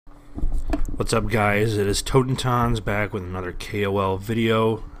What's up, guys? It is Totentons back with another KOL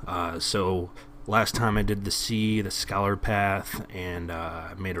video. So last time I did the Scholar Path, and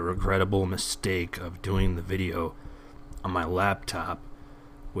I made a regrettable mistake of doing the video on my laptop,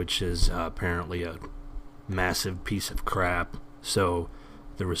 which is apparently a massive piece of crap. So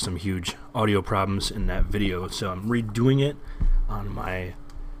there was some huge audio problems in that video, so I'm redoing it on my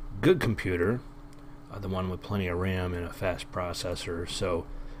good computer, the one with plenty of RAM and a fast processor. So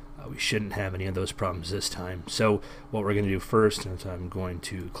we shouldn't have any of those problems this time. So what we're going to do first is I'm going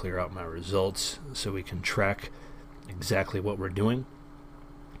to clear out my results so we can track exactly what we're doing.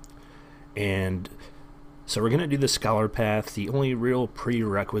 And so we're going to do the Scholar Path. The only real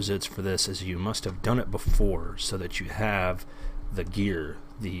prerequisites for this is you must have done it before so that you have the gear,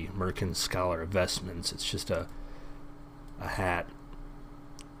 the Mer-kin Scholar Vestments. It's just a hat,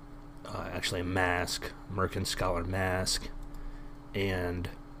 actually a mask, Mer-kin Scholar mask, and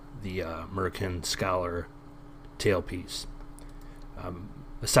the Mer-kin Scholar tailpiece.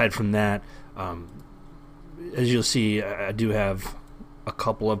 Aside from that, as you'll see, I do have a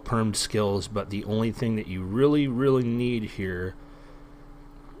couple of permed skills, but the only thing that you really need here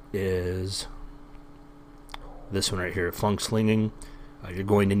is this one right here, Funkslinging. You're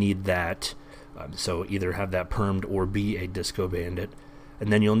going to need that, so either have that permed or be a disco bandit,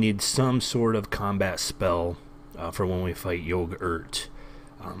 and then you'll need some sort of combat spell for when we fight Yogurt.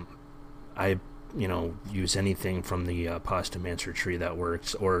 I use anything from the Postomancer tree that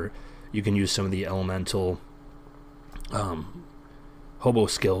works, or you can use some of the elemental hobo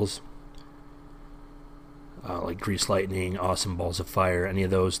skills, like Grease Lightning, Awesome Balls of Fire. Any of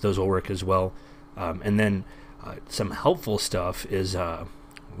those will work as well. And then some helpful stuff is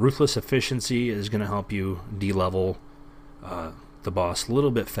Ruthless Efficiency is going to help you de-level the boss a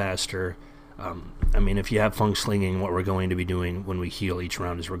little bit faster. I mean, if you have Funkslinging, what we're going to be doing when we heal each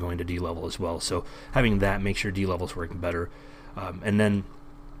round is we're going to de-level as well. So having that makes your de-levels working better. And then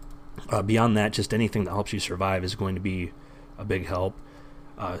beyond that, just anything that helps you survive is going to be a big help.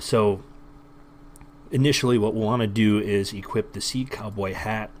 So initially what we'll want to do is equip the Sea Cowboy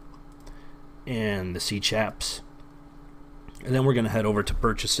hat and the Sea Chaps. And then we're going to head over to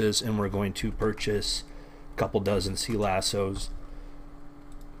purchases, and we're going to purchase a couple dozen Sea Lassos.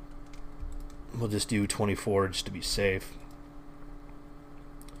 We'll just do 24 just to be safe.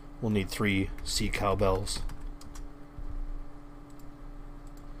 We'll need 3 sea cowbells.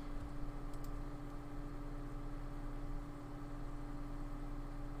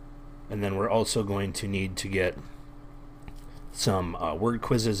 And then we're also going to need to get some word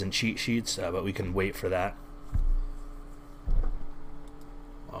quizzes and cheat sheets, but we can wait for that.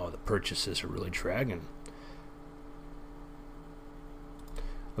 Oh, the purchases are really dragging.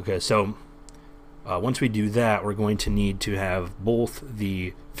 Okay, so once we do that, we're going to need to have both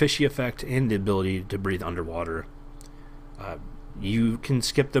the fishy effect and the ability to breathe underwater. You can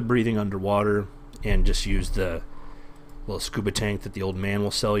skip the breathing underwater and just use the little scuba tank that the old man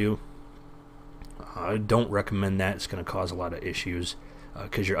will sell you. I don't recommend that. It's going to cause a lot of issues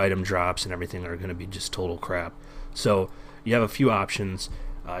because your item drops and everything are going to be just total crap. So you have a few options.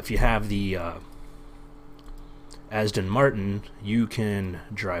 If you have the Aston Martin, you can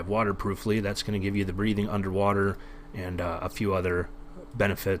drive waterproofly. That's going to give you the breathing underwater and a few other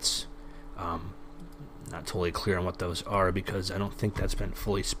benefits. Not totally clear on what those are because I don't think that's been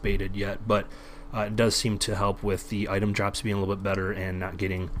fully spaded yet, but it does seem to help with the item drops being a little bit better and not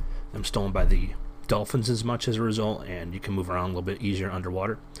getting them stolen by the dolphins as much as a result, and you can move around a little bit easier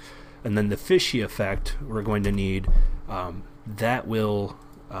underwater. And then the fishy effect we're going to need, that will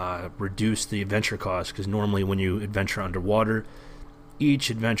reduce the adventure cost, because normally when you adventure underwater, each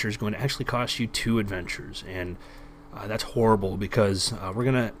adventure is going to actually cost you 2 adventures, and that's horrible because we're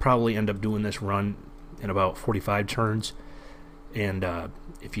going to probably end up doing this run in about 45 turns, and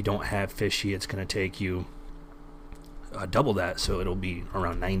if you don't have fishy, it's going to take you double that, so it'll be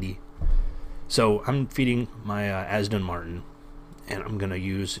around 90. So I'm feeding my Aston Martin, and I'm going to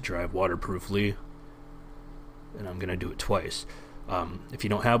use drive waterproofly, and I'm going to do it twice. If you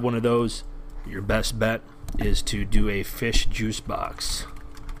don't have one of those, your best bet is to do a fish juice box.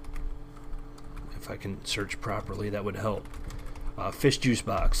 If I can search properly, that would help. Fish juice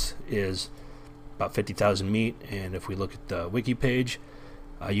box is about 50,000 meat, and if we look at the wiki page,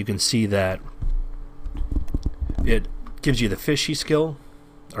 you can see that it gives you the fishy skill,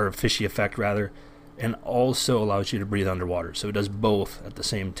 or fishy effect rather, and also allows you to breathe underwater. So it does both at the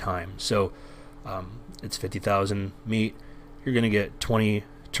same time. So it's 50,000 meat. You're going to get 20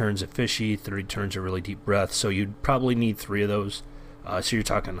 turns of fishy, 30 turns of really deep breath. So you'd probably need 3 of those. So you're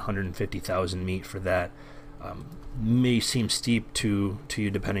talking 150,000 meat for that. may seem steep to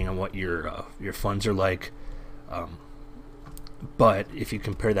you depending on what your funds are like. But if you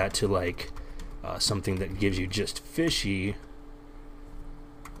compare that to like something that gives you just fishy,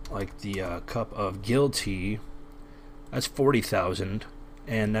 like the cup of guilty, that's 40,000,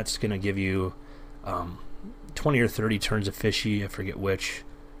 and that's gonna give you 20 or 30 turns of fishy. I forget which.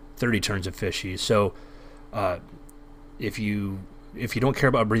 30 turns of fishy. So if you don't care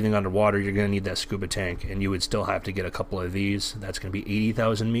about breathing underwater, you're going to need that scuba tank, and you would still have to get a couple of these. That's going to be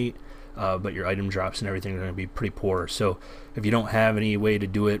 80,000 meat, but your item drops and everything are going to be pretty poor. So if you don't have any way to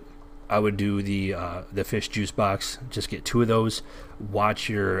do it, I would do the fish juice box. Just get 2 of those. Watch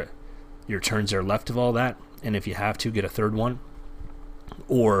your turns that are left of all that, and if you have to, get a third one.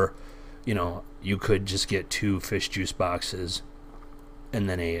 Or, you could just get 2 fish juice boxes and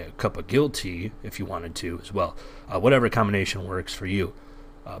then a cup of guilty if you wanted to as well. Whatever combination works for you.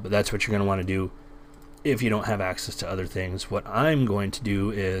 But that's what you're going to want to do if you don't have access to other things. What I'm going to do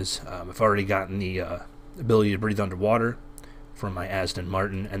is, I've already gotten the ability to breathe underwater from my Aston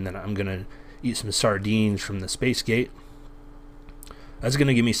Martin, and then I'm going to eat some sardines from the Space Gate. That's going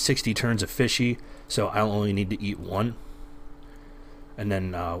to give me 60 turns of fishy, so I'll only need to eat 1. And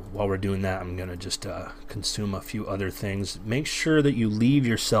then while we're doing that, I'm going to just consume a few other things. Make sure that you leave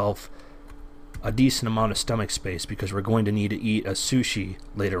yourself a decent amount of stomach space, because we're going to need to eat a sushi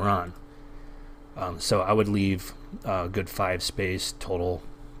later on. So I would leave a good 5 space total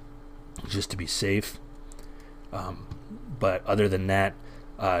just to be safe. But other than that,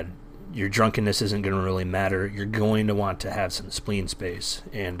 your drunkenness isn't going to really matter. You're going to want to have some spleen space.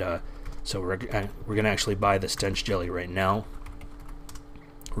 And so we're going to actually buy the stench jelly right now.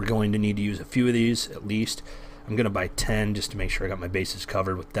 We're going to need to use a few of these at least. I'm going to buy 10 just to make sure I got my bases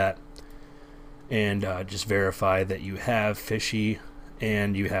covered with that. And just verify that you have fishy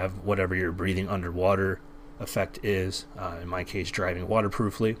and you have whatever your breathing underwater effect is. In my case, driving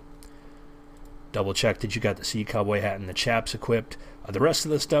waterproofly. Double check that you got the sea cowboy hat and the chaps equipped. The rest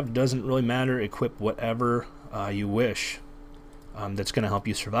of the stuff doesn't really matter. Equip whatever you wish. That's going to help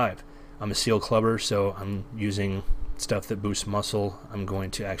you survive. I'm a seal clubber, so I'm using stuff that boosts muscle. I'm going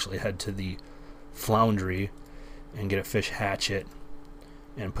to actually head to the foundry and get a fish hatchet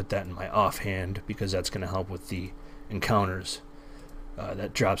and put that in my offhand, because that's going to help with the encounters.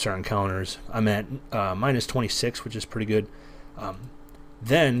 That drops our encounters. I'm at minus 26, which is pretty good.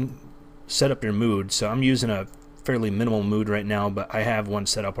 Then set up your mood. So I'm using a fairly minimal mood right now, but I have one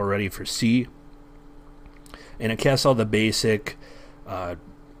set up already for C, and it casts all the basic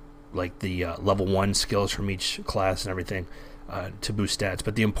like the level 1 skills from each class and everything to boost stats.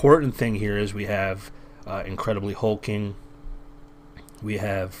 But the important thing here is we have incredibly hulking, we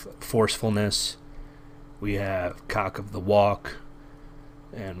have forcefulness, we have cock of the walk,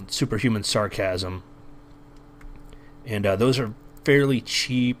 and superhuman sarcasm. And those are fairly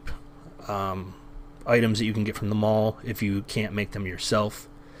cheap items that you can get from the mall if you can't make them yourself.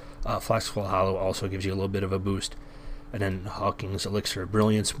 Flexible Hollow also gives you a little bit of a boost. And then Hawking's Elixir of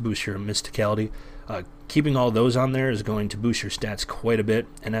Brilliance boosts your mysticality. Keeping all those on there is going to boost your stats quite a bit,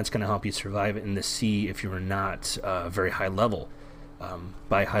 and that's going to help you survive in the sea if you are not very high level.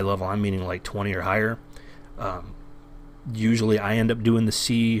 By high level, I'm meaning like 20 or higher. Usually I end up doing the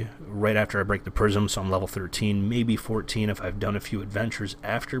sea right after I break the prism, so I'm level 13, maybe 14 if I've done a few adventures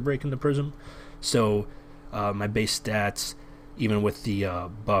after breaking the prism. So my base stats, even with the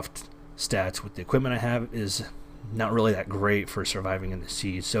buffed stats with the equipment I have, is not really that great for surviving in the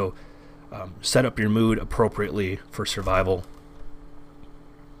sea. So set up your mood appropriately for survival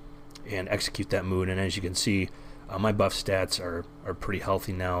and execute that mood. And as you can see, my buff stats are pretty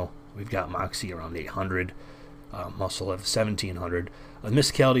healthy now. We've got Moxie around 800, Muscle of 1700.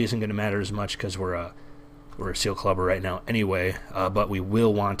 Mysticality isn't going to matter as much because we're a seal clubber right now anyway, but we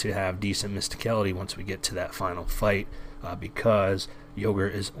will want to have decent mysticality once we get to that final fight, because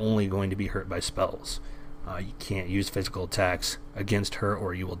Yogurt is only going to be hurt by spells. You can't use physical attacks against her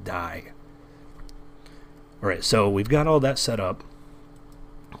or you will die. Alright, so we've got all that set up.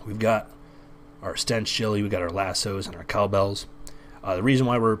 We've got our stench chili, we've got our lassos and our cowbells. The reason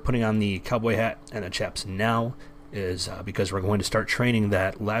why we're putting on the cowboy hat and the chaps now is because we're going to start training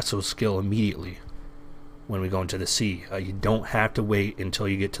that lasso skill immediately when we go into the sea. You don't have to wait until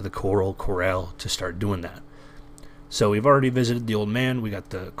you get to the coral corral to start doing that. So we've already visited the old man, we got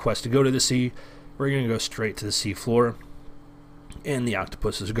the quest to go to the sea. We're going to go straight to the sea floor and the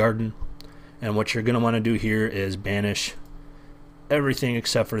octopus's garden. And what you're going to want to do here is banish everything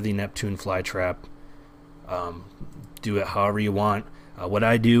except for the Neptune flytrap. Do it however you want. What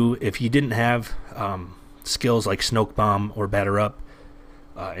I do, if you didn't have skills like Snoke Bomb or Batter Up,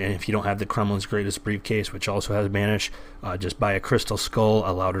 And if you don't have the Kremlin's Greatest Briefcase, which also has banish, just buy a Crystal Skull,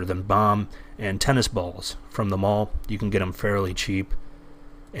 a Louder Than Bomb, and tennis balls from the mall. You can get them fairly cheap,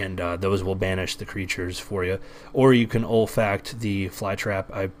 and those will banish the creatures for you. Or you can olfact the fly trap.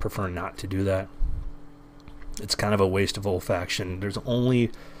 I prefer not to do that. It's kind of a waste of olfaction. There's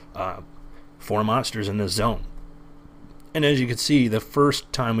only 4 monsters in this zone. And as you can see, the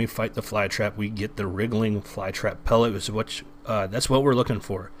first time we fight the fly trap, we get the wriggling fly trap pellet, which that's what we're looking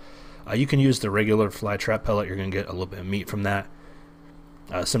for. You can use the regular fly trap pellet. You're going to get a little bit of meat from that.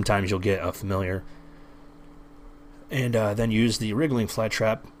 Sometimes you'll get a familiar. And then use the wriggling fly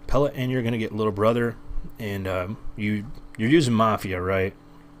trap pellet, and you're going to get little brother. And you're using Mafia, right?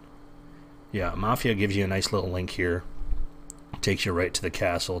 Yeah, Mafia gives you a nice little link here. Takes you right to the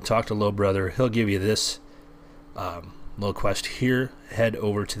castle. Talk to little brother. He'll give you this little quest here. Head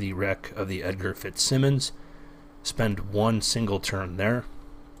over to the wreck of the Edgar Fitzsimmons. Spend 1 single turn there.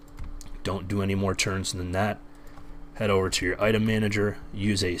 Don't do any more turns than that. Head over to your item manager.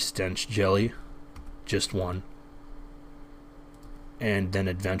 Use a stench jelly. Just 1. And then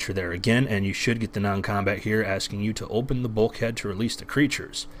adventure there again. And you should get the non-combat here asking you to open the bulkhead to release the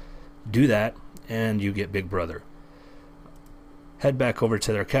creatures. Do that and you get Big Brother. Head back over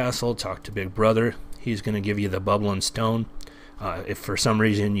to their castle. Talk to Big Brother. He's going to give you the bubbling stone. If for some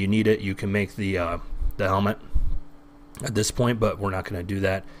reason you need it, you can make the helmet at this point, but we're not going to do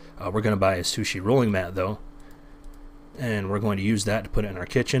that. We're going to buy a sushi rolling mat though, and we're going to use that to put it in our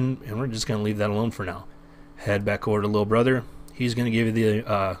kitchen, and we're just going to leave that alone for now. Head back over to little brother. He's going to give you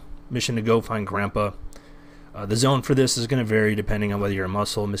the mission to go find Grandpa. The zone for this is going to vary depending on whether you're a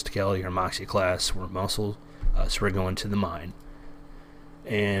muscle, mysticality, or moxie class. We're muscle, so we're going to the mine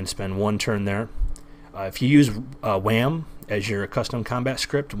and spend 1 turn there. If you use Wham as your custom combat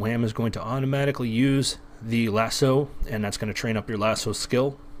script, Wham is going to automatically use the lasso, and that's going to train up your lasso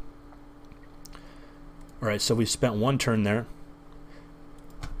skill. Alright, so we've spent 1 turn there.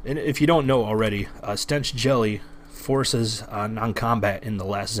 And if you don't know already, Stench Jelly forces non-combat in the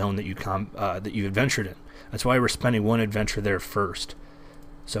last zone that you adventured in. That's why we're spending 1 adventure there first.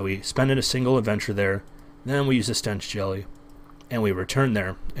 So we spend a single adventure there, then we use the Stench Jelly, and we return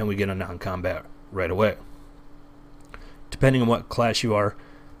there, and we get a non-combat right away. Depending on what class you are,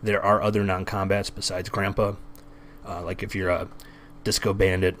 there are other non-combats besides Grandpa. Like if you're a Disco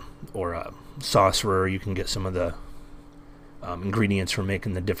Bandit or a Sorcerer, you can get some of the ingredients for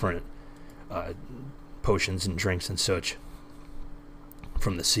making the different potions and drinks and such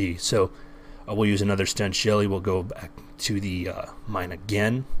from the sea. So we'll use another Stench Jelly. We'll go back to the mine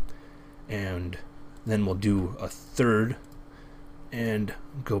again, and then we'll do a third and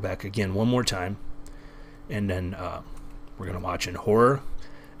go back again 1 more time, and then we're going to watch in horror,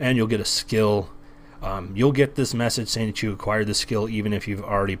 and you'll get a skill. You'll get this message saying that you acquired the skill even if you've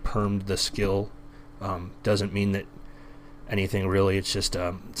already permed the skill. Doesn't mean that anything really, it's just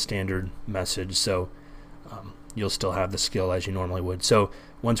a standard message, so you'll still have the skill as you normally would. So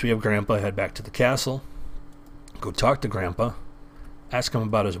once we have Grandpa, head back to the castle, go talk to Grandpa, ask him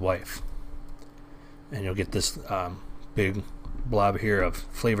about his wife, and you'll get this big blob here of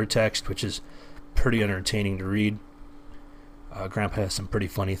flavor text, which is pretty entertaining to read. Grandpa has some pretty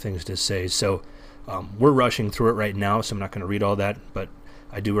funny things to say, so we're rushing through it right now, so I'm not going to read all that, but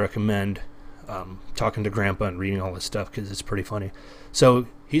I do recommend talking to Grandpa and reading all this stuff because it's pretty funny. So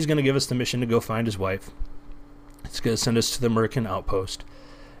he's going to give us the mission to go find his wife. It's going to send us to the Mer-kin outpost,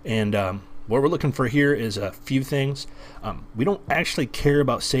 and what we're looking for here is a few things. We don't actually care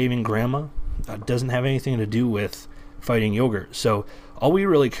about saving Grandma. It doesn't have anything to do with fighting Yogurt, so all we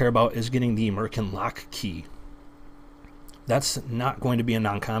really care about is getting the Mer-kin lock key. That's not going to be a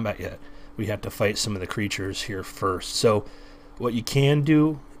non-combat yet. We have to fight some of the creatures here first. So what you can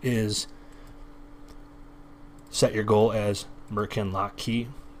do is set your goal as Mer-kin lock key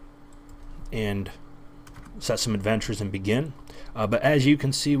and set some adventures and begin. But as you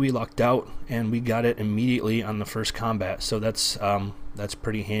can see, we lucked out and we got it immediately on the first combat, so that's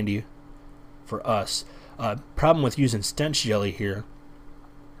pretty handy for us. Problem with using Stench Jelly here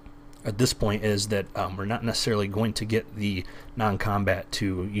at this point is that we're not necessarily going to get the non-combat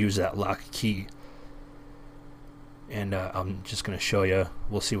to use that lock key, and I'm just going to show you.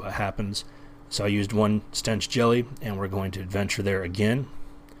 We'll see what happens. So I used 1 Stench Jelly, and we're going to adventure there again,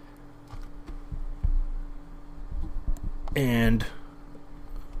 and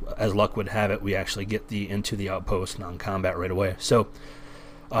as luck would have it, we actually get the into the outpost non-combat right away. So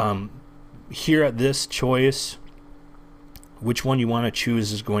here at this choice, which one you want to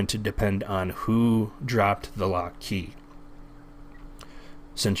choose is going to depend on who dropped the lock key.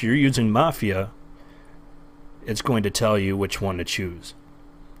 Since you're using Mafia, it's going to tell you which one to choose.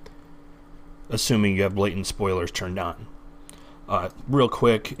 assuming you have blatant spoilers turned on. Real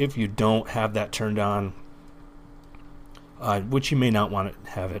quick, if you don't have that turned on, which you may not want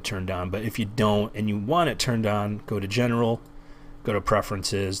to have it turned on, but if you don't and you want it turned on, go to General, go to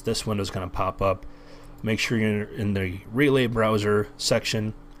Preferences. This window is going to pop up. Make sure you're in the Relay Browser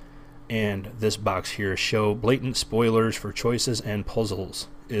section, and this box here, Show Blatant Spoilers for Choices and Puzzles,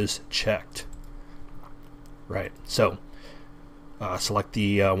 is checked. Right, so select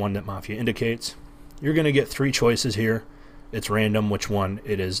the one that Mafia indicates. You're going to get 3 choices here. It's random which one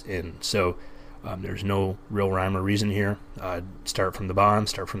it is in, so there's no real rhyme or reason here. Start from the bottom,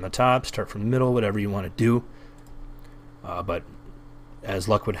 start from the top, start from the middle, whatever you want to do. But as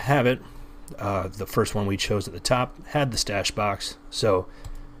luck would have it, the first one we chose at the top had the stash box, so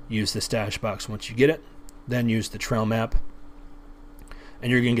use the stash box once you get it. Then use the trail map,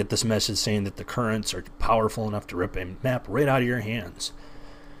 and you're going to get this message saying that the currents are powerful enough to rip a map right out of your hands.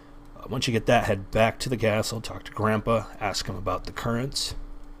 Once you get that, head back to the castle, talk to Grandpa, ask him about the currents,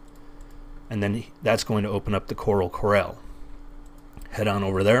 and then that's going to open up the Coral Corral. Head on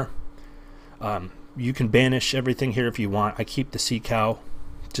over there. You can banish everything here if you want. I keep the sea cow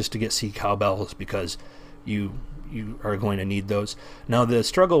just to get sea cowbells because you are going to need those. Now the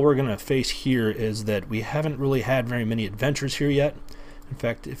struggle we're going to face here is that we haven't really had very many adventures here yet. In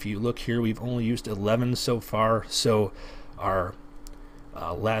fact, if you look here, we've only used 11 so far, so our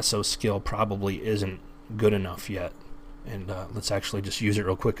lasso skill probably isn't good enough yet. And let's actually just use it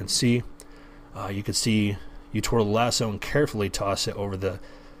real quick and see. You can see you twirl the lasso and carefully toss it over the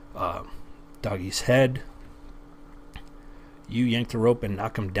doggy's head. You yank the rope and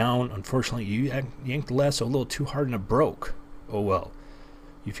knock him down. Unfortunately, you yanked the lasso a little too hard and it broke. Oh well.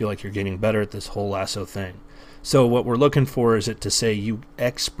 You feel like you're getting better at this whole lasso thing. So what we're looking for is it to say you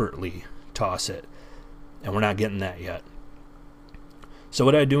expertly toss it. And we're not getting that yet. So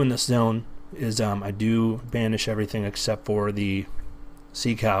what I do in this zone is I do banish everything except for the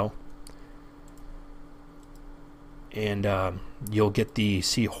sea cow. And you'll get the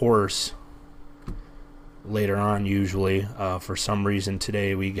seahorse later on usually. For some reason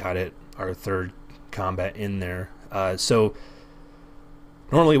today we got it, our third combat in there. So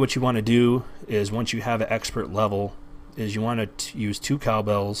normally what you want to do is once you have an expert level is you want to use 2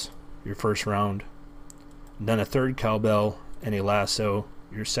 cowbells your first round, then a third cowbell and a lasso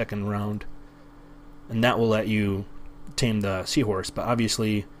your second round, and that will let you tame the seahorse. But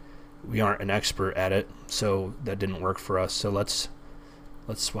obviously we aren't an expert at it, so that didn't work for us. So let's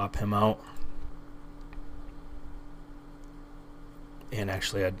swap him out. And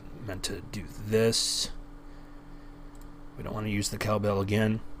actually I meant to do this. We don't want to use the cowbell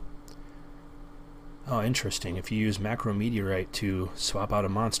again. Oh, interesting. If you use macro meteorite to swap out a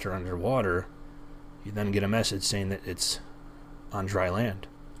monster underwater, you then get a message saying that it's on dry land.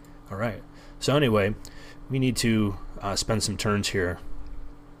 Alright, so anyway, we need to spend some turns here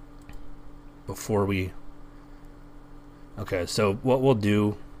before we... Okay, so what we'll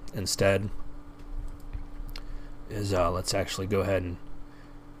do instead is let's actually go ahead and...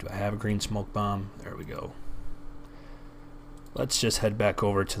 Do I have a green smoke bomb? There we go. Let's just head back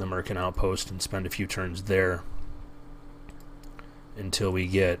over to the Mer-kin outpost and spend a few turns there until we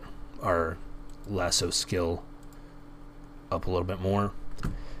get our lasso skill up a little bit more,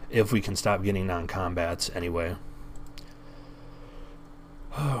 if we can stop getting non-combats anyway.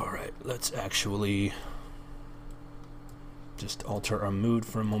 Alright, let's actually just alter our mood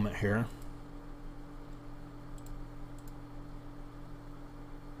for a moment here.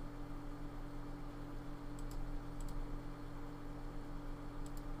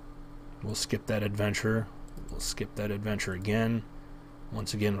 We'll skip that adventure. We'll skip that adventure again.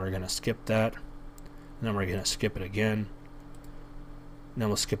 Once again, we're going to skip that. And then we're going to skip it again. And then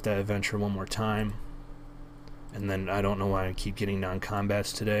we'll skip that adventure one more time. And then I don't know why I keep getting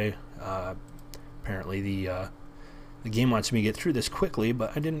non-combats today. Apparently the game wants me to get through this quickly,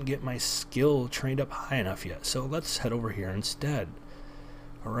 but I didn't get my skill trained up high enough yet. So let's head over here instead.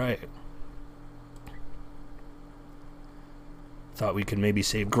 Alright. Thought we could maybe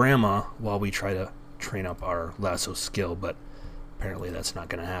save Grandma while we try to train up our lasso skill, but apparently that's not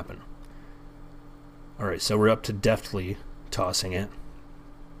going to happen. Alright, so we're up to deftly tossing it.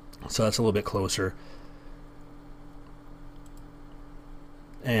 So that's a little bit closer.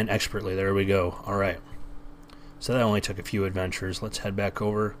 And expertly, there we go. Alright. So that only took a few adventures. Let's head back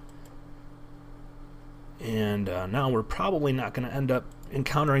over. And now we're probably not going to end up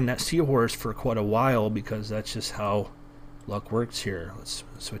encountering that seahorse for quite a while, because that's just how luck works here. Let's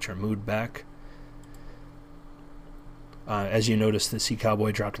switch our mood back. As you notice, the sea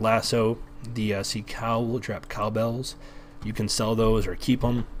cowboy dropped lasso. The sea cow will drop cowbells. You can sell those or keep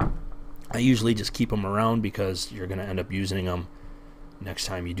them. I usually just keep them around because you're going to end up using them next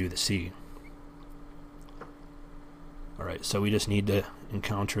time you do the sea. Alright, so we just need to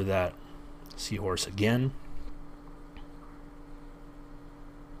encounter that seahorse again.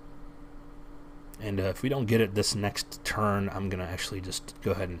 And if we don't get it this next turn, I'm going to actually just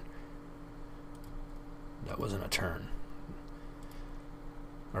go ahead and... That wasn't a turn.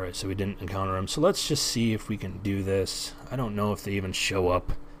 Alright, so we didn't encounter him. So let's just see if we can do this. I don't know if they even show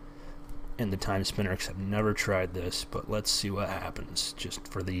up in the time spinner because I've never tried this, but let's see what happens just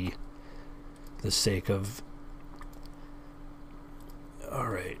for the sake of...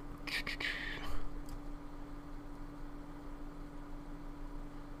 Alright.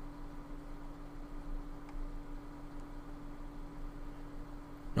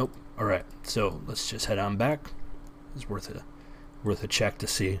 Nope. Alright, so let's just head on back. It's worth a check to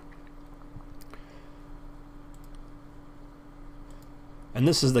see. And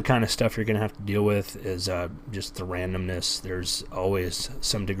this is the kind of stuff you're going to have to deal with, is just the randomness. There's always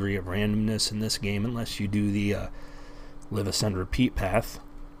some degree of randomness in this game unless you do the live, ascend, repeat path.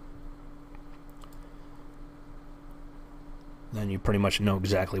 Then you pretty much know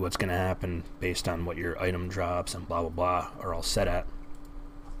exactly what's going to happen based on what your item drops and blah blah blah are all set at.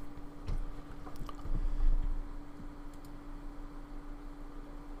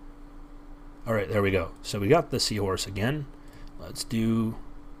 Alright, there we go. So we got the seahorse again. Let's do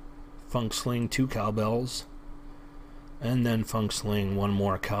Funksling 2 cowbells. And then Funksling 1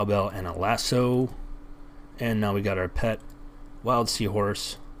 more cowbell and a lasso. And now we got our pet wild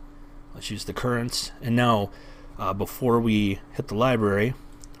seahorse. Let's use the currents. And now, before we hit the library,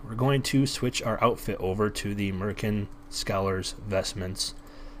 we're going to switch our outfit over to the Mer-kin Scholar Vestments.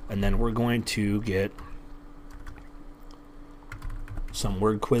 And then we're going to get some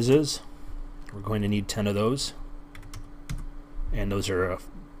word quizzes. We're going to need 10 of those. And those are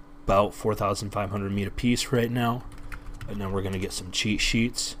about 4,500 meat a piece right now. And then we're going to get some cheat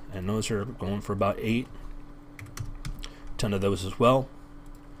sheets. And those are going for about 8. 10 of those as well.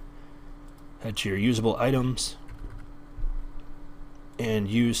 Head to your usable items. And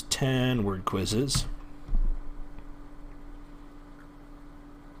use 10 word quizzes.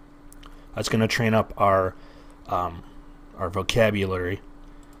 That's going to train up our vocabulary.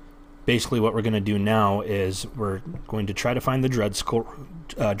 Basically what we're going to do now is we're going to try to find the dread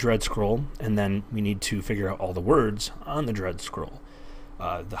scroll, and then we need to figure out all the words on the dread scroll.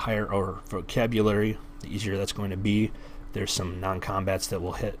 The higher our vocabulary, the easier that's going to be. There's some non-combats that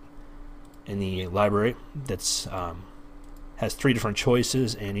we'll hit in the library that's has 3 different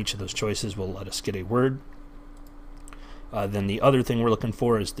choices, and each of those choices will let us get a word. Then the other thing we're looking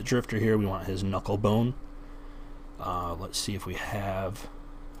for is the drifter here. We want his knuckle bone. Let's see if we have...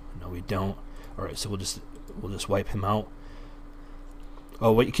 No, we don't. Alright, so we'll just wipe him out.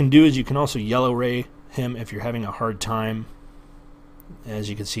 Oh, what you can do is you can also yellow ray him if you're having a hard time. As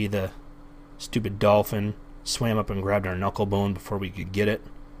you can see, the stupid dolphin swam up and grabbed our knuckle bone before we could get it.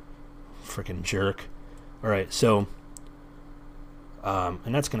 Frickin' jerk. Alright, so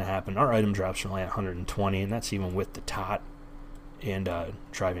and that's gonna happen. Our item drops are only at 120, and that's even with the tot and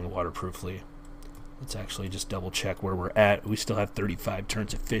driving waterproofly. Let's actually just double check where we're at. We still have 35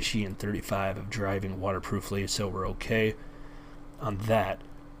 turns of fishy and 35 of driving waterproofly, so we're okay on that.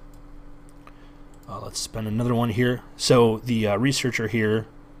 Let's spend another one here. So the researcher here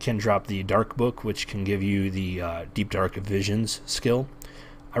can drop the dark book, which can give you the deep dark visions skill.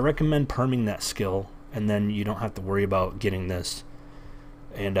 I recommend perming that skill, and then you don't have to worry about getting this.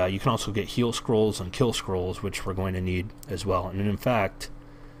 And you can also get heal scrolls and kill scrolls, which we're going to need as well. And in fact,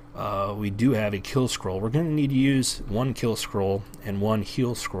 we do have a kill scroll. We're going to need to use 1 kill scroll and 1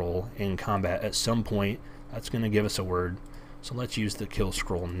 heal scroll in combat at some point. That's going to give us a word. So let's use the kill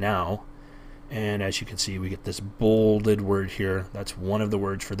scroll now. And as you can see, we get this bolded word here. That's one of the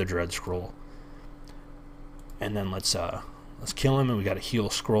words for the dread scroll. And then let's kill him, and we got a heal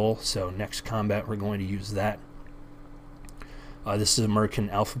scroll. So next combat, we're going to use that. This is a Mer-kin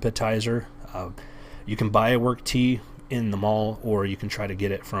alphabetizer. You can buy a work tee in the mall, or you can try to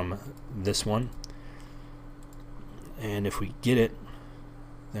get it from this one. And if we get it,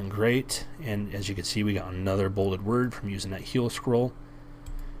 then great. And as you can see, we got another bolded word from using that heal scroll.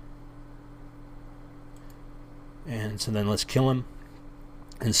 And so then let's kill him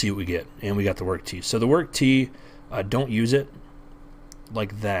and see what we get. And we got the work tee. So the work tee, don't use it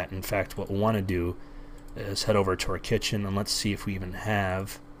like that. In fact, what we want to do is head over to our kitchen, and let's see if we even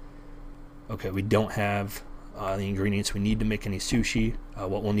have... Okay, we don't have the ingredients we need to make any sushi.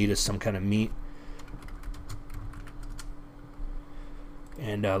 What we'll need is some kind of meat.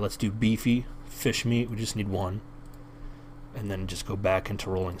 And let's do beefy fish meat. We just need 1. and then just go back into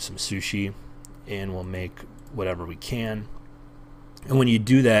rolling some sushi, and we'll make whatever we can. And when you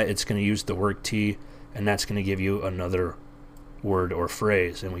do that, it's going to use the work T, and that's going to give you another word or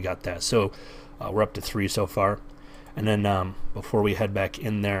phrase, and we got that. So we're up to 3 so far. And then before we head back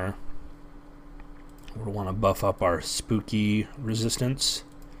in there, we'll want to buff up our spooky resistance.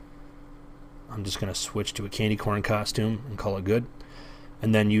 I'm just going to switch to a candy corn costume and call it good.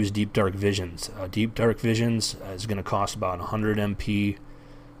 And then use Deep Dark Visions. Deep Dark Visions is going to cost about 100 MP.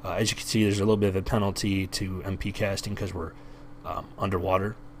 As you can see, there's a little bit of a penalty to MP casting because we're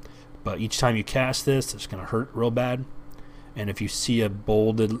underwater. But each time you cast this, it's going to hurt real bad. And if you see a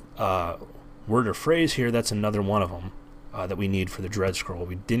bolded word or phrase here, that's another one of them that we need for the Dread Scroll.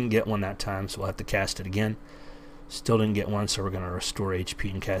 We didn't get one that time, so we'll have to cast it again. Still didn't get one, so we're going to restore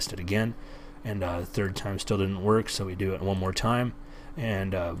HP and cast it again. And the third time still didn't work, so we do it one more time.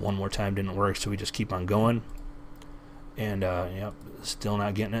 And one more time didn't work, so we just keep on going. And yep, still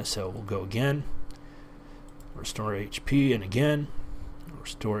not getting it, so we'll go again. Restore HP, and again.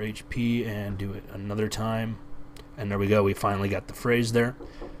 Restore HP, and do it another time. And there we go, we finally got the phrase there.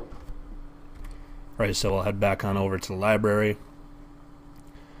 Alright, so I'll head back on over to the library.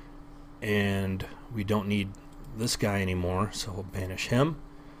 And we don't need this guy anymore, so we'll banish him.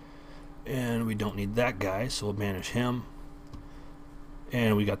 And we don't need that guy, so we'll banish him.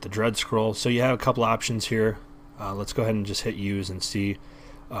 And we got the Dread Scroll. So you have a couple options here. Let's go ahead and just hit use and see.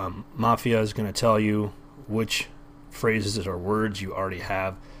 Mafia is going to tell you which phrases or words you already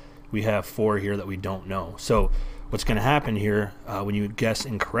have. We have 4 here that we don't know. So what's going to happen here when you guess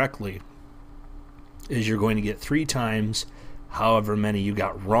incorrectly is you're going to get 3 times however many you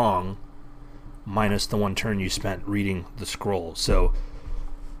got wrong minus the 1 turn you spent reading the scroll. So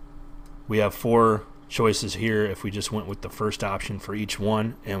we have 4 choices here. If we just went with the first option for each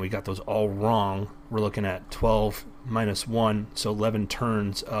one and we got those all wrong, we're looking at 12 minus 1, so 11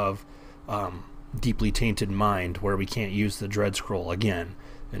 turns of Deeply Tainted Mind, where we can't use the Dread Scroll again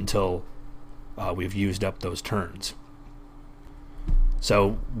until we've used up those turns.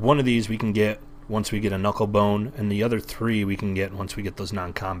 So one of these we can get once we get a Knuckle Bone, and the other 3 we can get once we get those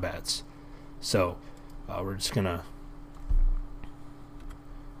non-combats. So we're just gonna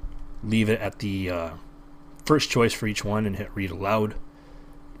leave it at the first choice for each one and hit read aloud,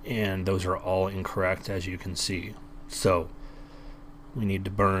 and those are all incorrect, as you can see. So we need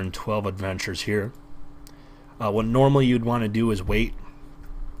to burn 12 adventures here. What normally you'd want to do is wait.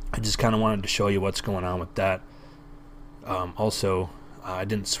 I just kind of wanted to show you what's going on with that. Also, I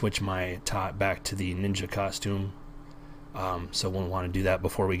didn't switch my top back to the ninja costume, so we'll want to do that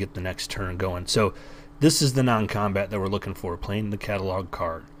before we get the next turn going. So this is the non-combat that we're looking for, playing the catalog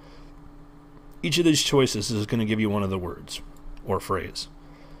card. Each of these choices is going to give you one of the words or phrase.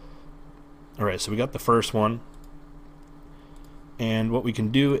 Alright, so we got the first one, and what we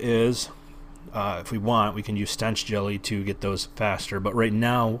can do is if we want, we can use Stench Jelly to get those faster, but right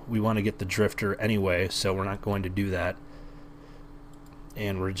now we want to get the Drifter anyway, so we're not going to do that.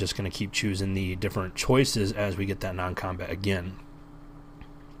 And we're just going to keep choosing the different choices as we get that non-combat again.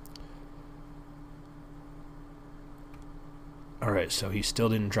 Alright, so he still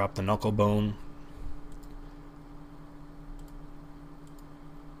didn't drop the Knuckle Bone.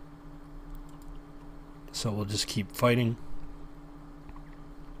 So we'll just keep fighting.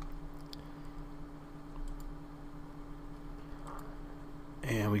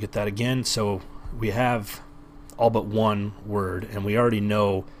 And we get that again, so we have all but 1 word, and we already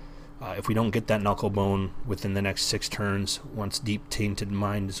know if we don't get that Knuckle Bone within the next 6 turns, once Deep Tainted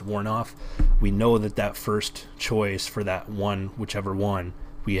Mind is worn off, we know that that first choice for that one, whichever one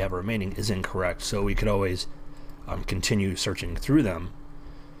we have remaining, is incorrect. So we could always continue searching through them.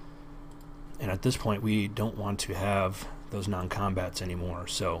 And at this point, we don't want to have those non-combats anymore.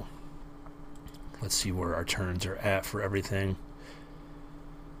 So let's see where our turns are at for everything.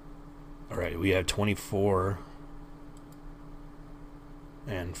 Alright, we have 24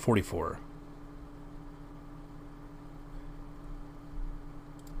 and 44.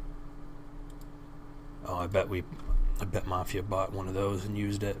 Oh, I bet Mafia bought one of those and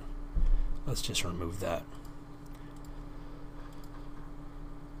used it. Let's just remove that.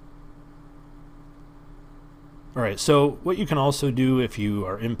 Alright, so what you can also do if you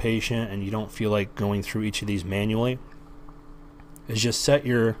are impatient and you don't feel like going through each of these manually is just set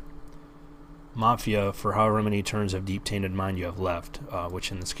your Mafia for however many turns of Deep Tainted Mind you have left,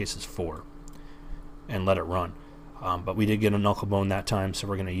 which in this case is 4, and let it run. But we did get a Knuckle Bone that time, so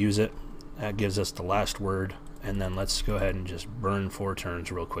we're going to use it. That gives us the last word, and then let's go ahead and just burn 4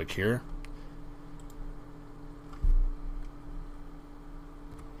 turns real quick here.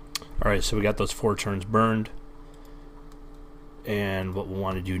 Alright, so we got those 4 turns burned. And what we'll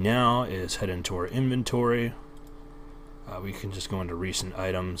want to do now is head into our inventory. We can just go into recent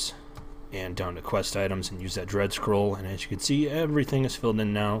items and down to quest items and use that dread scroll, and as you can see, everything is filled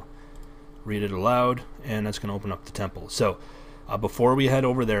in now. Read it aloud, and that's going to open up the temple. So before we head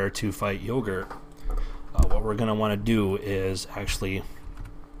over there to fight Yogurt, what we're going to want to do is actually,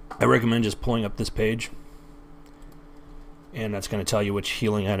 I recommend just pulling up this page, and that's going to tell you which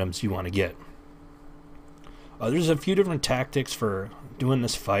healing items you want to get. There's a few different tactics for doing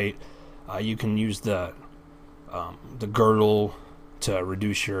this fight. You can use the girdle to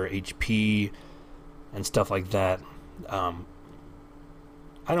reduce your HP and stuff like that. I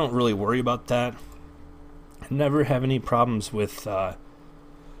don't really worry about that. I never have any problems with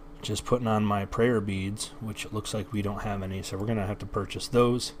just putting on my prayer beads, which it looks like we don't have any, so we're going to have to purchase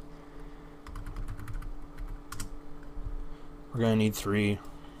those. We're going to need 3.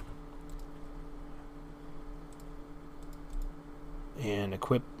 And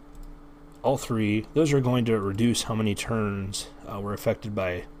equip all 3. Those are going to reduce how many turns were affected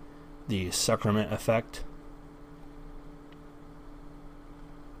by the sacrament effect.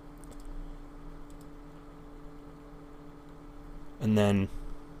 And then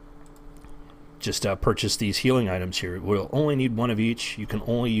just purchase these healing items here. We'll only need 1 of each. You can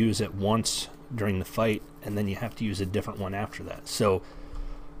only use it once during the fight, and then you have to use a different one after that. So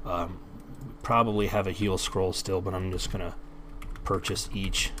probably have a heal scroll still, but I'm just gonna purchase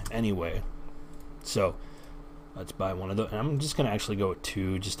each anyway. So let's buy 1 of those, and I'm just gonna actually go with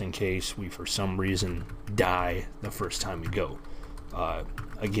 2 just in case we for some reason die the first time we go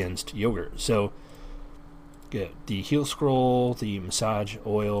against Yogurt. So get the heal scroll, the massage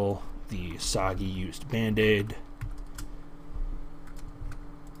oil, the soggy used band-aid.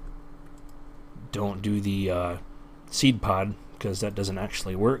 Don't do the seed pod because that doesn't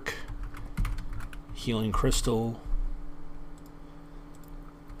actually work. Healing crystal.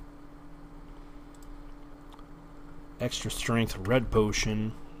 Extra strength red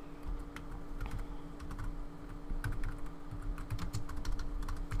potion.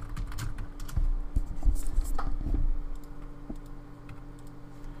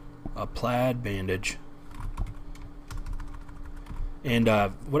 A plaid bandage. And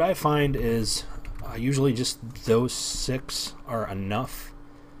what I find is usually just those 6 are enough,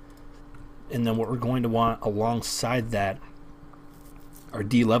 and then what we're going to want alongside that are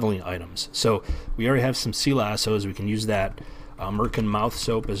de-leveling items. So we already have some sea lassos, we can use that. Mer-kin mouth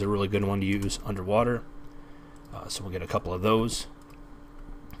soap is a really good one to use underwater, so we'll get a couple of those.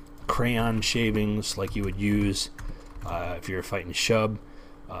 Crayon shavings like you would use if you're fighting Shub,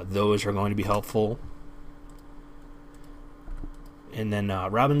 those are going to be helpful. And then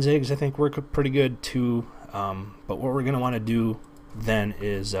robin's eggs I think work pretty good too, but what we're going to want to do then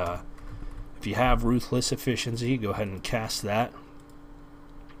is if you have ruthless efficiency, go ahead and cast that,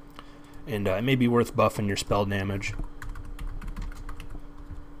 and it may be worth buffing your spell damage,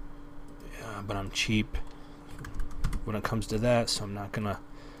 but I'm cheap when it comes to that, so I'm not gonna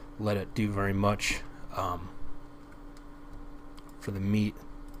let it do very much for the meat.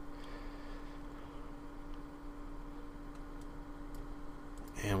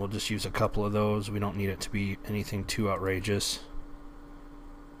 And we'll just use a couple of those. We don't need it to be anything too outrageous.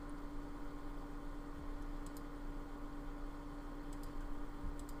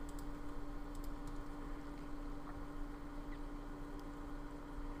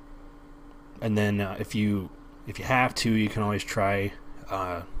 And then if you have to, you can always try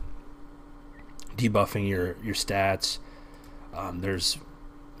debuffing your stats. There's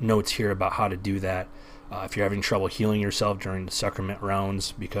notes here about how to do that. If you're having trouble healing yourself during the sacrament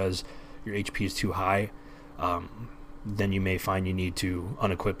rounds because your HP is too high, then you may find you need to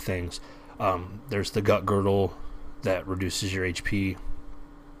unequip things. There's the gut girdle that reduces your HP,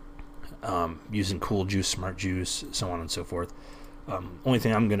 using cool juice, smart juice, so on and so forth. Only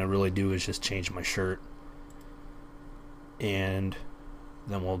thing I'm going to really do is just change my shirt, and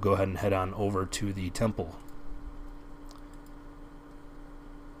then we'll go ahead and head on over to the temple.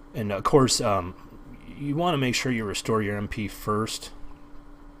 And of course, you want to make sure you restore your MP first.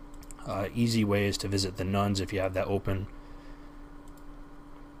 Easy way is to visit the nuns if you have that open,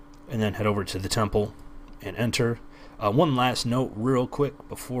 and then head over to the temple and enter. One last note real quick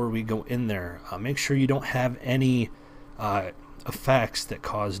before we go in there, make sure you don't have any effects that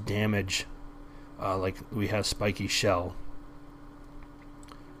cause damage, like we have spiky shell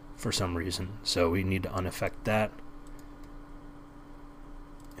for some reason, so we need to unaffect that.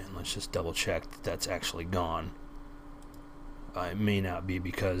 And let's just double check that that's actually gone. It may not be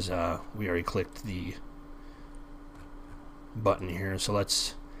because we already clicked the button here, so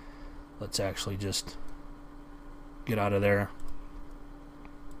let's actually just get out of there.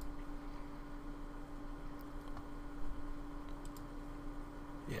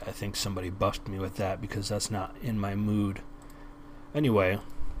 Yeah, I think somebody buffed me with that because that's not in my mood. Anyway,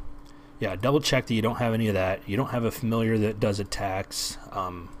 yeah, double check that you don't have any of that. You don't have a familiar that does attacks,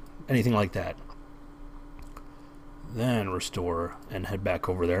 anything like that. Then restore and head back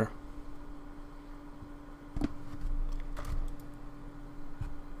over there.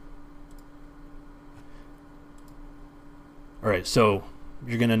 Alright, so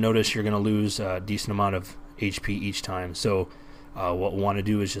you're going to notice you're going to lose a decent amount of HP each time. So what we want to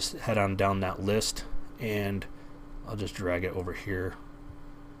do is just head on down that list, and I'll just drag it over here.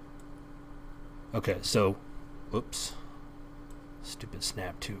 Okay, so, whoops, stupid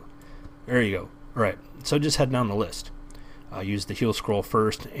snap too. There you go. Alright, so just head down the list. Use the heal scroll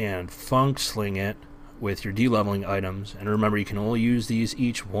first and Funksling it with your de-leveling items. And remember, you can only use these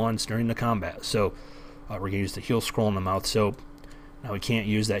each once during the combat. So we're going to use the heal scroll and the mouth soap. Now we can't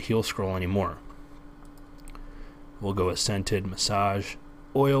use that heal scroll anymore. We'll go with scented massage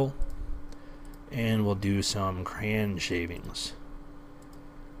oil, and we'll do some crayon shavings.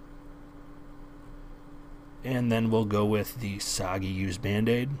 And then we'll go with the soggy used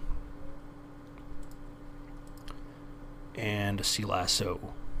band-aid and a sea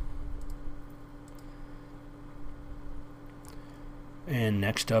lasso. And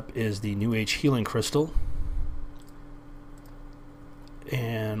next up is the New Age Healing Crystal,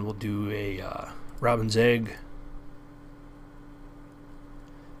 and we'll do a robin's egg.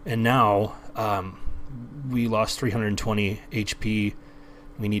 And now we lost 320 HP.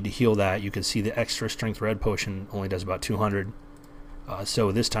 We need to heal that. You can see the extra strength red potion only does about 200.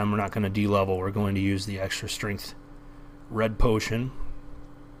 So this time we're not going to de-level. We're going to use the extra strength red potion,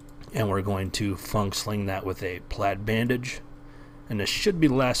 and we're going to Funksling that with a plaid bandage. And this should be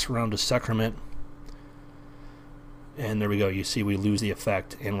the last round of Sacrament. And there we go. You see we lose the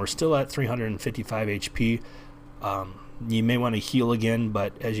effect, and we're still at 355 HP. You may want to heal again,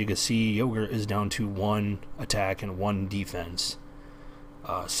 but as you can see, Yogurt is down to 1 attack and 1 defense.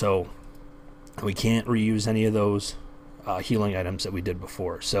 So we can't reuse any of those healing items that we did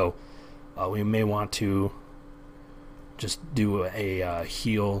before. So we may want to just do a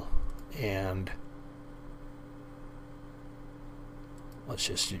heal, and let's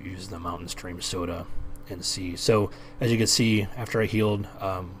just use the Mountain Stream Soda and see. So as you can see, after I healed,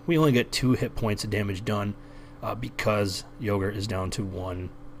 we only get 2 hit points of damage done because Yogurt is down to 1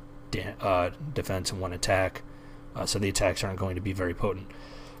 defense and 1 attack. So the attacks aren't going to be very potent.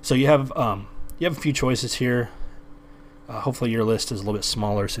 So you have a few choices here. Hopefully your list is a little bit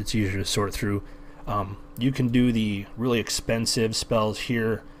smaller, so it's easier to sort through. You can do the really expensive spells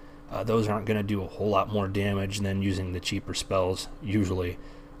here. Those aren't going to do a whole lot more damage than using the cheaper spells usually,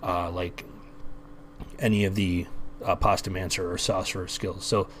 like any of the Postomancer or Sorcerer skills.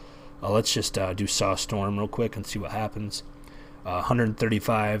 So let's just do Saucestorm real quick and see what happens.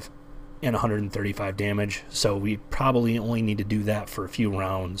 135 and 135 damage, so we probably only need to do that for a few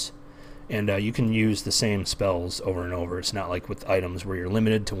rounds. And you can use the same spells over and over. It's not like with items where you're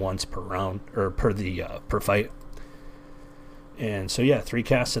limited to once per round, or per fight. And so yeah, 3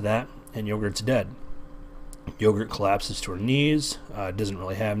 casts of that, and Yogurt's dead. Yogurt collapses to her knees. Doesn't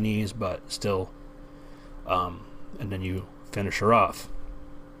really have knees, but still. And then you finish her off.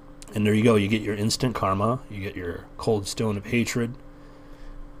 And there you go. You get your instant karma. You get your cold stone of hatred.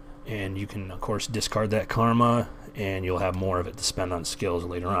 And you can, of course, discard that karma, and you'll have more of it to spend on skills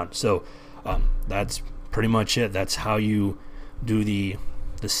later on. So that's pretty much it. That's how you do the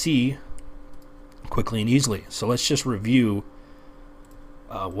C quickly and easily. So let's just review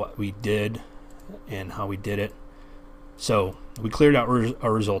what we did and how we did it. So we cleared out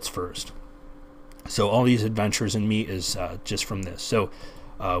our results first. So all these adventures in meat is just from this. So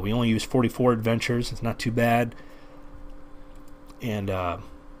we only used 44 adventures. It's not too bad. And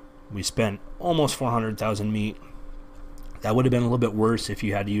we spent almost 400,000 meat. That would have been a little bit worse if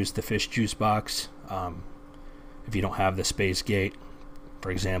you had to use the fish juice box, if you don't have the space gate,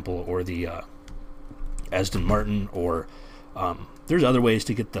 for example, or the Aston Martin, or there's other ways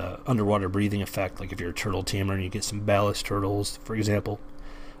to get the underwater breathing effect, like if you're a turtle tamer and you get some ballast turtles, for example.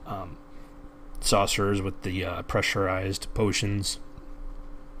 Saucers with the pressurized potions.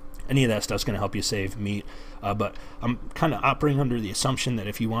 Any of that stuff's going to help you save meat. But I'm kind of operating under the assumption that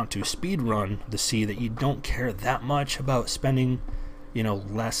if you want to speed run the sea, that you don't care that much about spending,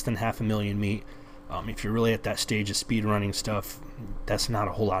 less than 500,000 meat. If you're really at that stage of speed running stuff, that's not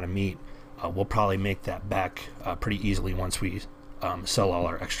a whole lot of meat. We'll probably make that back pretty easily once we sell all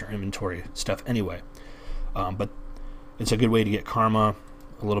our extra inventory stuff anyway. But it's a good way to get karma,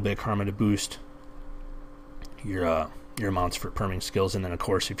 a little bit of karma to boost your amounts for perming skills. And then, of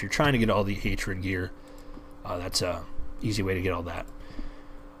course, if you're trying to get all the hatred gear, that's a easy way to get all that.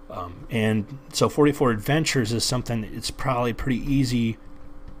 And so 44 Adventures is something, it's probably pretty easy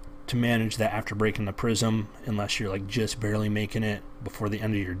to manage that after breaking the prism, unless you're like just barely making it before the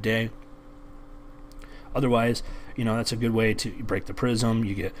end of your day. Otherwise, you know, that's a good way to break the prism.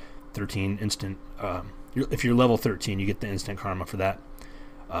 You get 13 instant, if you're level 13, you get the instant karma for that.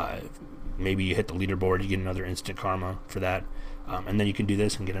 Maybe you hit the leaderboard, you get another instant karma for that. And then you can do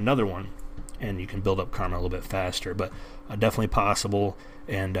this and get another one, and you can build up karma a little bit faster, but definitely possible.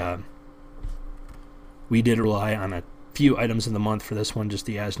 And we did rely on a few items in the month for this one, just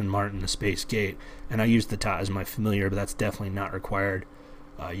the Aston Martin, the Space Gate, and I used the Ta as my familiar, but that's definitely not required.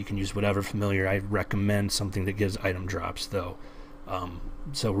 You can use whatever familiar. I recommend something that gives item drops, though.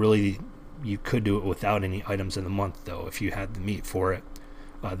 So really, you could do it without any items in the month, though, if you had the meat for it.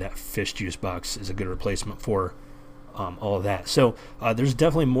 That fish juice box is a good replacement for all of that. So there's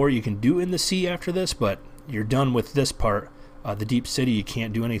definitely more you can do in the sea after this, but you're done with this part. The deep city, you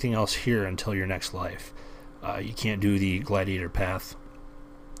can't do anything else here until your next life. You can't do the gladiator path,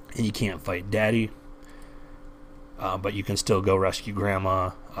 and you can't fight daddy, but you can still go rescue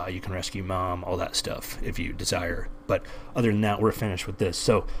grandma, you can rescue mom, all that stuff if you desire. But other than that, we're finished with this.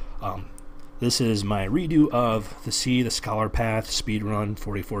 So this is my redo of the sea, the scholar path, speedrun,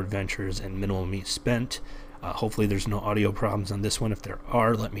 44 adventures, and minimal meat spent. Hopefully there's no audio problems on this one. If there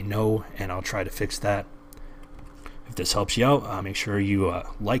are, let me know, and I'll try to fix that. If this helps you out, make sure you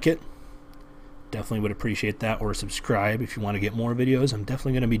like it. Definitely would appreciate that, or subscribe if you want to get more videos. I'm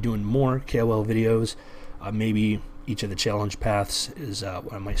definitely going to be doing more KOL videos. Maybe each of the challenge paths is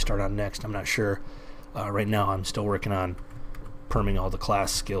what I might start on next. I'm not sure. Right now I'm still working on perming all the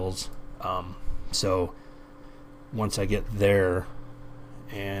class skills. So once I get there,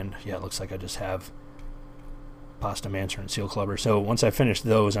 and yeah, it looks like I just have Pasta Mancer and Seal Clubber. So once I finish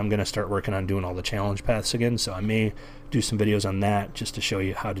those, I'm going to start working on doing all the challenge paths again. So I may do some videos on that just to show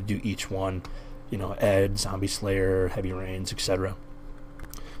you how to do each one. You know, Ed, Zombie Slayer, Heavy Rains, etc.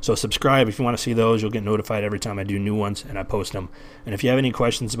 So subscribe if you want to see those. You'll get notified every time I do new ones and I post them. And if you have any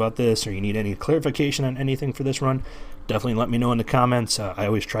questions about this, or you need any clarification on anything for this run, definitely let me know in the comments. I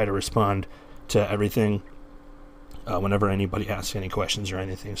always try to respond to everything whenever anybody asks any questions or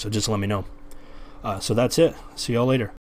anything. So just let me know. So that's it. See y'all later.